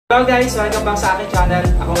Hello guys! Welcome back sa aking channel.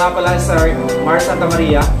 Ako nga pala Sir Mar Santa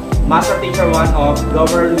Maria, Master Teacher 1 of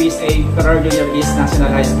Governor Luis A. Ferrer Jr. East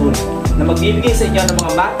National High School na magbibigay sa inyo ng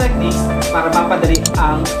mga math techniques para mapadali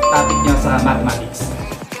ang topic nyo sa mathematics.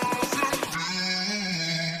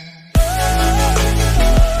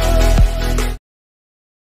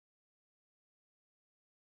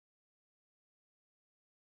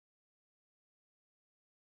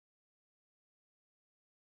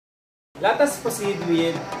 Let us proceed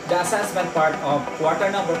with the assessment part of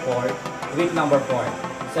quarter number 4, week number 4.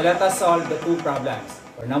 So let us solve the two problems.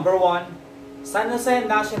 For number 1, San Jose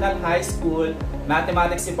National High School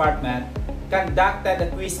Mathematics Department conducted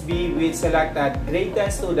a quiz B with selected grade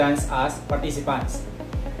 10 students as participants.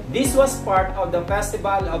 This was part of the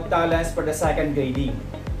Festival of Talents for the second grading.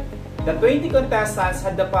 The 20 contestants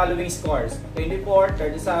had the following scores: 24,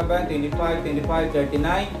 37, 25, 25,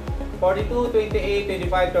 39, 42, 28,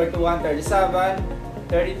 25, 31, 37,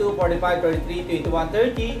 32, 45, 33, 21,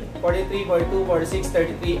 30, 43, 42, 46,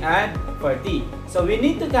 33, and 40. So we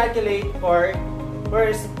need to calculate for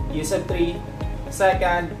first, piece of 3,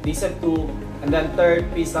 second, piece of 2, and then third,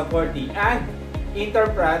 piece of 40, and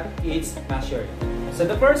interpret its measure. So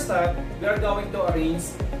the first step, we are going to arrange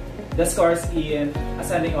the scores in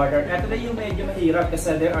ascending order. Ito na yung medyo mahirap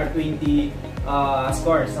kasi there are 20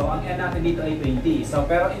 scores. So, ang n natin dito ay 20. So,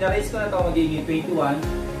 pero in-arrange ko na ito magiging 21,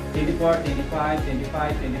 24, 25,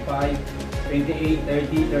 25, 25, 28,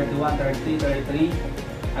 30, 31,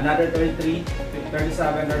 33, 33, another 33,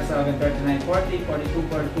 37, 37, 39, 40,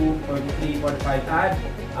 42, 42, 43, 45,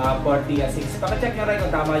 and 40 at 6. Paka-check nyo rin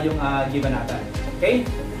kung tama yung given natin. Okay?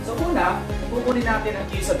 So, una, kukunin natin ang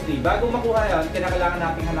Q sub 3. Bago makuha yan, kinakailangan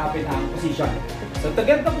natin hanapin ang position. So, to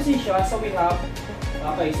get the position, so we have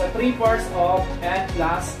okay, so 3/4 of n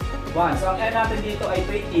plus 1. So, ang n natin dito ay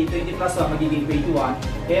 20. 20 plus 1 magiging 21.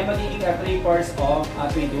 Kaya magiging 3/4 of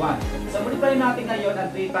 21. So, multiply natin ngayon ang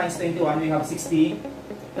 3 times 21. We have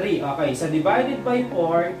 63. Okay, so divided by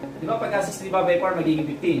 4. Di ba pagka 63 by 4 magiging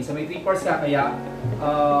 15. So, may 3/4 ka kaya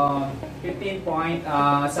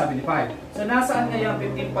 15.75. So, nasaan ngayon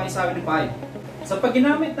 15.75? So, pag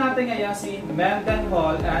ginamit natin ngayon si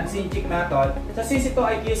Mendenhall and Sinchik method, so since ito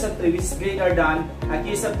ay Q sub 3 which is greater than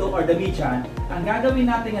Q sub 2 or the median, ang gagawin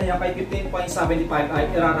natin ngayon kay 15.75 ay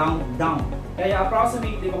i-round down. Kaya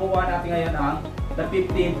approximately, makuha natin ngayon ang the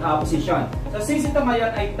 15th position. So, since ito ngayon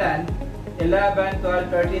ay 10, 11, 12,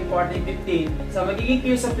 13, 14, 15, so magiging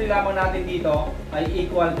Q sub 3 lamang natin dito ay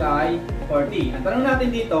equal kay 40. Ang tanong natin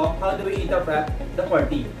dito, how do we interpret the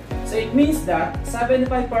 40? So it means that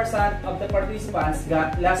 75% of the participants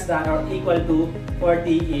got less than or equal to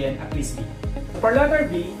 40 in a quiz B. So for letter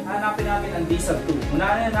B, hanapin natin ang D sub 2.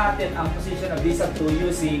 Unahin natin ang position of D sub 2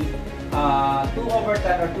 using 2 over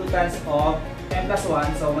 10 or 2 times of n plus 1.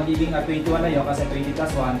 So magiging 21 na yun kasi 20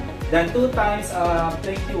 plus 1. Then 2 times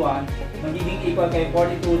 21 magiging equal kay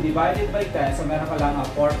 42 divided by 10. So meron ka lang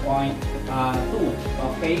 4.2.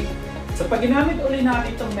 Okay? So, pag ginamit uli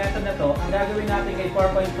natin itong method na to, ang gagawin natin kay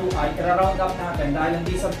 4.2 ay i-round up natin dahil ang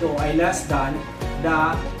D sub 2 ay less than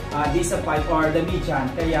the D sub 5 or the median.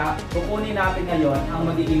 Kaya, kukunin natin ngayon ang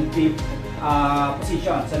magiging 5th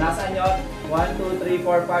position. So, nasaan yun? 1, 2, 3,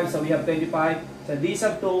 4, 5. So, we have 25. So, D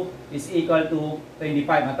sub 2 is equal to 25.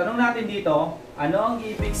 Ang tanong natin dito, ano ang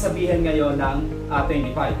ibig sabihin ngayon ng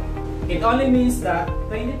 25? It only means that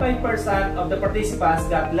 25% of the participants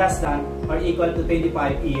got less than or equal to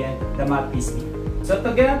 25 in the math quiz B. So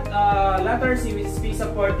to get letter C which is P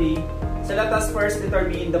sub 40, so let us first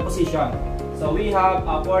determine the position. So we have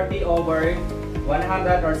 40 over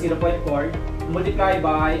 100 or 0.4 multiply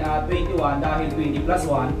by 21 dahil 20 plus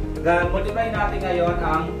 1. Then multiply natin ngayon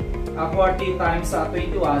ang 40 times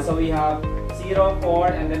 21. So we have 0,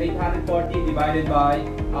 4, and then 840 divided by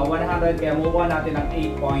 100. Kaya mabubuha natin ang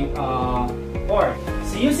 8.4.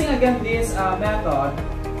 So using again this method,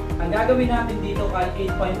 ang gagawin natin dito kay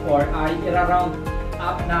 8.4 ay i-round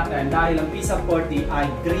up natin dahil ang P sub 40 ay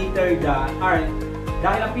greater than or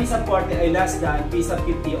dahil ang P sub 40 ay less than P sub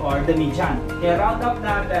 50 or the median. Kaya round up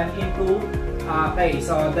natin into okay,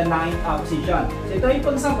 so the 9th position. So ito yung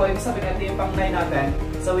pang-sample, ibig sabihin ito yung pang 9 natin.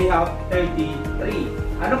 So we have 33.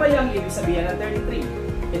 Ano kaya ang ibig sabihin ng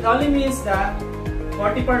 33? It only means that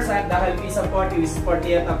 40% dahil P sub 40 is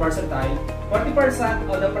 40th percentile, 40%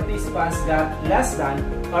 of the participants got less than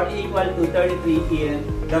or equal to 33 in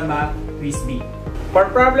the math quiz B. For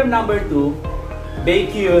problem number 2,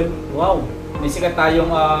 Baekhyun, wow, may sikat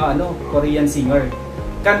tayong Korean singer,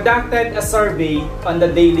 conducted a survey on the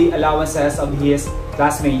daily allowances of his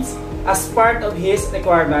classmates as part of his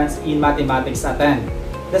requirements in mathematics at 10.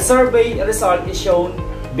 The survey result is shown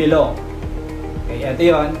below. Okay, ito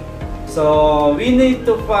yun. So we need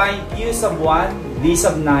to find Q sub 1, D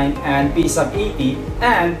sub 9, and P sub 80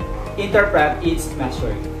 and interpret each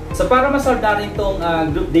measure. So para masolve natin itong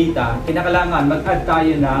group data, kinakailangan mag-add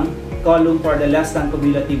tayo ng column for the less than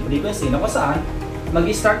cumulative frequency na kung saan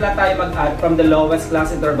mag-start lang tayo mag-add from the lowest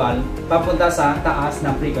class interval papunta sa taas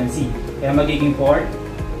ng frequency. Kaya magiging 4.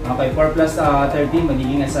 Okay, 4 plus 13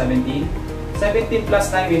 magiging 17. 17 plus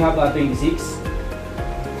 9 we have 26.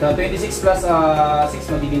 So 26 plus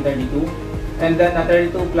 6 magiging 32. And then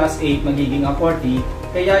 32 plus 8 magiging 40.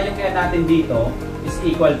 Kaya yung kaya natin dito is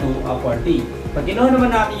equal to 40. Pag kinuha naman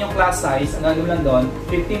natin yung class size, ang gagawin lang doon,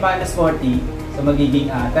 50 minus 40, so magiging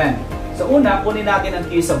 10. So una, kunin natin ang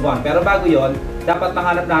Q sub 1. Pero bago yon, dapat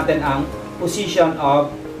mahanap natin ang position of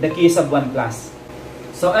the Q sub 1 class.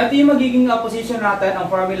 So ito yung magiging position natin. Ang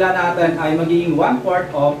formula natin ay magiging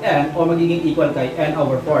 1/4 of n o magiging equal kay n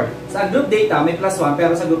over 4. Sa group data may plus 1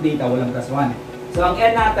 pero sa group data walang plus 1. So ang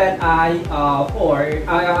n natin ay 4,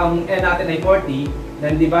 ang n natin ay 40,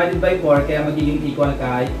 then divided by 4 kaya magiging equal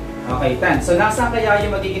kay 10. So nasaan kaya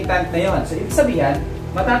yung magiging 10 na yon? So ibig sabihin,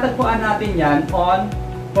 matatagpuan natin yan on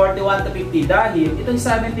 41 to 50 dahil itong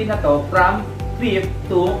 17 na to from 5th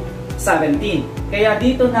to 17. Kaya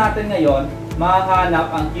dito natin ngayon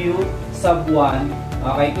mahanap ang Q sub 1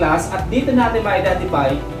 class at dito natin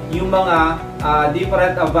ma-identify yung mga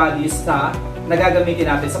different values na nagagamitin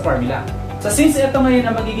natin sa formula. So since ito ngayon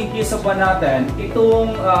ang magiging Q sub 1 natin,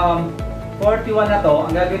 itong 41 na to,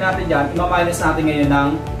 ang gagawin natin dyan, ima-minus natin ngayon ng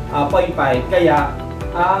 0.5. Kaya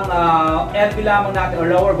ang LB lamang natin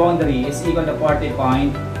or lower boundary is equal to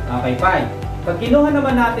 40.5. Pag kinuha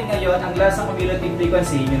naman natin ngayon ang less ng cumulative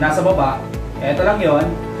frequency, yung nasa baba, ito lang yon.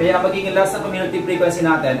 Kaya magiging less ng cumulative frequency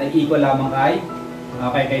natin ay equal lamang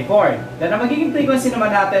kay 4. Then ang magiging frequency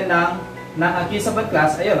naman natin ng Q sub 1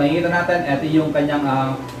 class, ayun, makikita natin, ito yung kanyang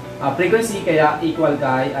frequency, kaya equal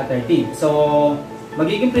kay 13. So,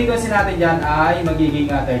 magiging frequency natin dyan ay magiging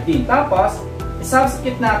 13. Tapos,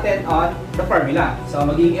 i-substitute natin on the formula. So,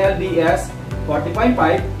 magiging LBS 40.5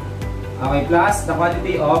 plus the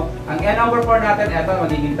quantity of, ang n over 4 natin, ito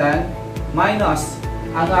magiging 10 minus,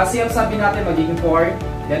 ang CF sabi natin magiging 4,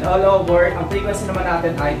 then all over, ang frequency naman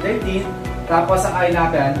natin ay 13, tapos ang I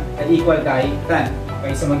natin ay equal kay 10.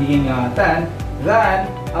 Okay, so magiging 10. Then,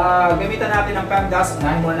 gamitan natin ang PEMDAS,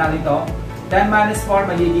 unahin muna natin ito. 10 minus 4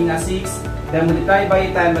 magiging 6. Then multiply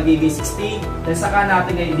by 10 magiging 60. Then saka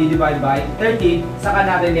natin ngayon i-divide by 13. Saka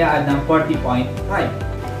natin i-add ng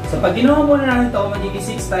 40.5. So pag ginawa muna natin ito,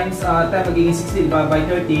 magiging 6 times 10 magiging 60 divided by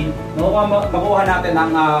 13. Makuha natin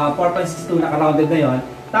ang 4.62 na ka-rounded na yun.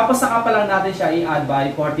 Tapos saka pa lang natin siya i-add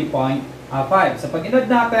by 40.5. So pag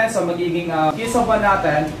in-add natin, so magiging Q sub 1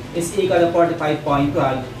 natin is equal to 45.12.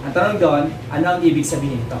 Ang tanong doon, ano ang ibig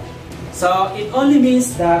sabihin ito? So it only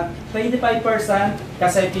means that 25%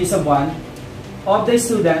 kasi Q sub 1 of the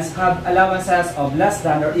students have allowances of less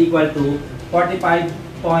than or equal to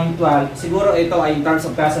 45.12. Siguro ito ay in terms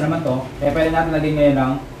of peso naman to. Kaya pwede natin lagay ngayon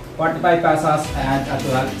ng 45 pesos and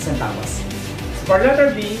 12 centavos. So for letter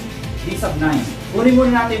B, D sub 9. Kunin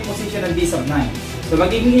muna natin yung position ng D sub 9. So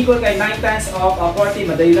magiging equal kay 9 times of 40.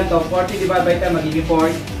 Madali lang to. 40 divided by 10 magiging 4.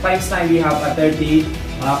 Times 9 we have 30.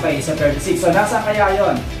 Okay, so 36. So nasa kaya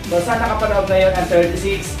yon? So saan nakapaloob na yun ang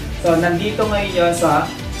 36? So nandito ngayon yun sa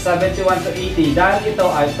 71 to 80 dahil ito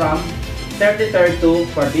ay from 33rd to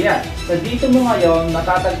 40th. So dito mo ngayon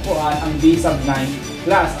matatagpuan ang D sub 9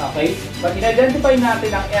 class. Okay? Pag in-identify natin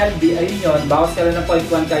ang LB, ayun yun, bawas ka lang ng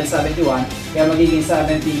 0.1 kay 71, kaya magiging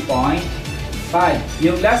 70.5.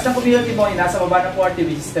 Yung last na community mo ay nasa baba ng 40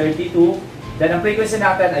 which is 32. Then ang frequency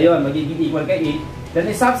natin, ayun, magiging equal kay 8. Then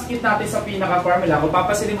i-substitute natin sa pinaka-formula. Kung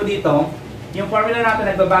papasilin mo dito, yung formula natin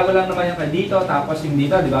nagbabago lang naman yung dito, tapos yung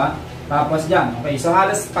dito, di ba? Tapos dyan. Okay, so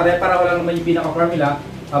halos pare-pareho lang naman yung pinaka-formula.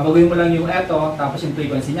 Babaguhin mo lang yung eto, tapos yung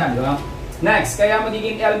frequency niya, di ba? Next, kaya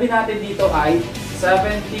magiging LB natin dito ay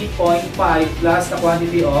 70.5 plus the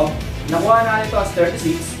quantity of, nakuha natin ito as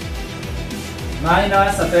 36,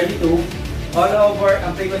 minus sa 32, all over,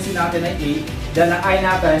 ang frequency natin ay 8, then ang I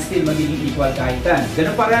natin still magiging equal kay 10.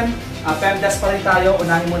 Ganun pa rin, PEMDAS pa rin tayo,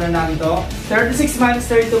 unahin muna natin ito. 36 minus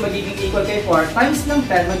 32 magiging equal kay 4, times ng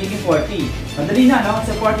 10 magiging 40. Madali na, no?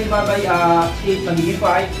 So 40 divided by 8 magiging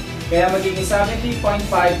 5, kaya magiging 70.5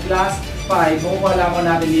 plus 5, makukuha lamang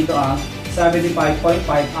natin dito ang 75.5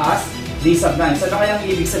 as D sub 9. So ano kaya ang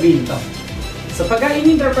ibig sabihin ito? So pagka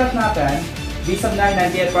in-interpret natin, D sub 9,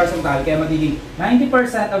 98 percentile, kaya magiging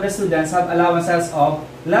 90% of the students have allowances of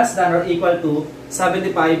less than or equal to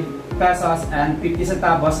 75 pesos and 50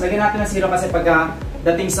 centavos. Lagyan natin ng 0 kasi pagka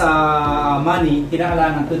dating sa money,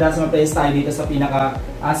 kinakailangan 2 decimal place tayo dito sa pinaka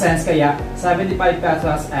cents, kaya 75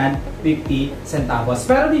 pesos and 50 centavos.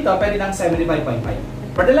 Pero dito, pwede ng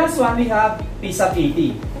 75.5. For the last one, we have piece of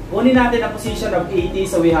 80. Kunin natin ang position of 80,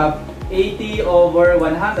 so we have 80 over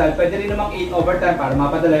 100. Pwede rin namang 8 over 10 para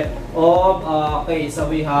mapadali. Okay, so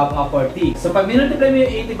we have 40. So pag minultiply mo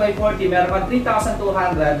yung 80 by 40, meron kang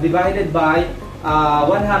 3,200 divided by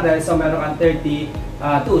 100, so meron kang 32.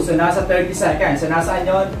 So nasa 30 seconds. So nasaan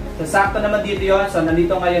yun? So sakto naman dito yun. So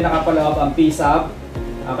nandito ngayon nakapaloob ang piece of,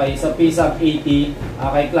 okay, so piece of 80.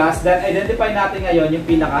 Okay, class. Then identify natin ngayon yung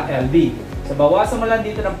pinaka-LB. So bawasan mo lang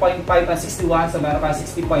dito ng 0.5 ang 61. So meron kang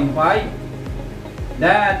 60.5.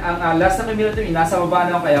 Then, ang last na minuto yung nasa baba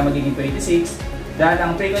na, kaya magiging 26. Then,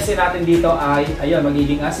 ang frequency natin dito ay, ayun,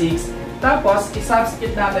 magiging 6. Tapos,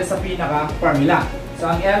 i-substitute natin sa pinaka-formula. So,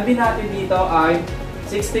 ang LB natin dito ay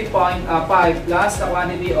 60.5 plus the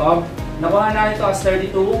quantity of, nakuha na ito as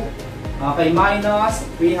 32. Okay, minus,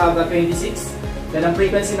 we have 26. Then, ang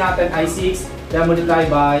frequency natin ay 6. Then, multiply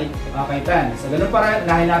by, okay, 10. So, ganun pa rin,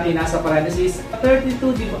 unahin natin nasa parenthesis.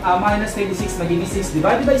 32 minus 26 magiging 6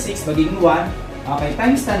 divided by 6 magiging 1. Okay,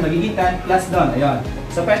 times 10, magiging 10 plus doon. Ayun.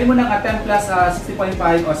 So, pwede mo nang 10 plus 60.5.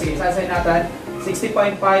 O sige, sasay natin.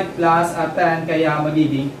 60.5 plus 10, kaya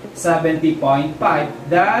magiging 70.5.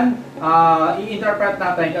 Then, i-interpret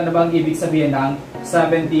natin kung ano bang ibig sabihin ng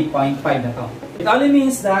 70.5 na to. It only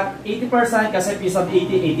means that 80% kasi piece of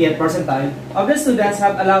 80, 88th percentile of the students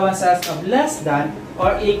have allowances of less than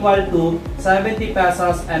or equal to 70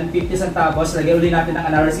 pesos and 50 centavos. Lagyan ulit natin ang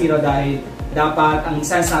another zero dahil dapat ang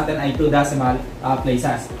cents natin ay 2 decimal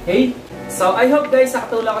places. Okay? So, I hope guys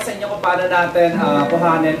nakatulong ko sa inyo kung paano natin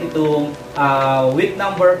kuhanin itong week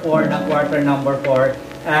number 4 ng quarter number 4.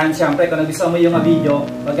 And syempre, kung nagustuhan mo yung video,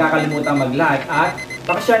 huwag kakalimutan mag-like at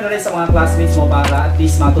pakishare na rin sa mga classmates mo para at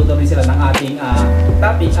least matuto rin sila ng ating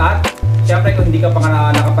topic. At syempre, kung hindi ka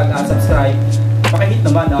pa nakapag-subscribe, pakihit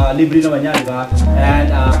naman, libre naman yan, di ba?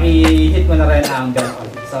 And i-hit mo na rin ang bell.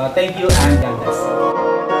 So, thank you and God bless.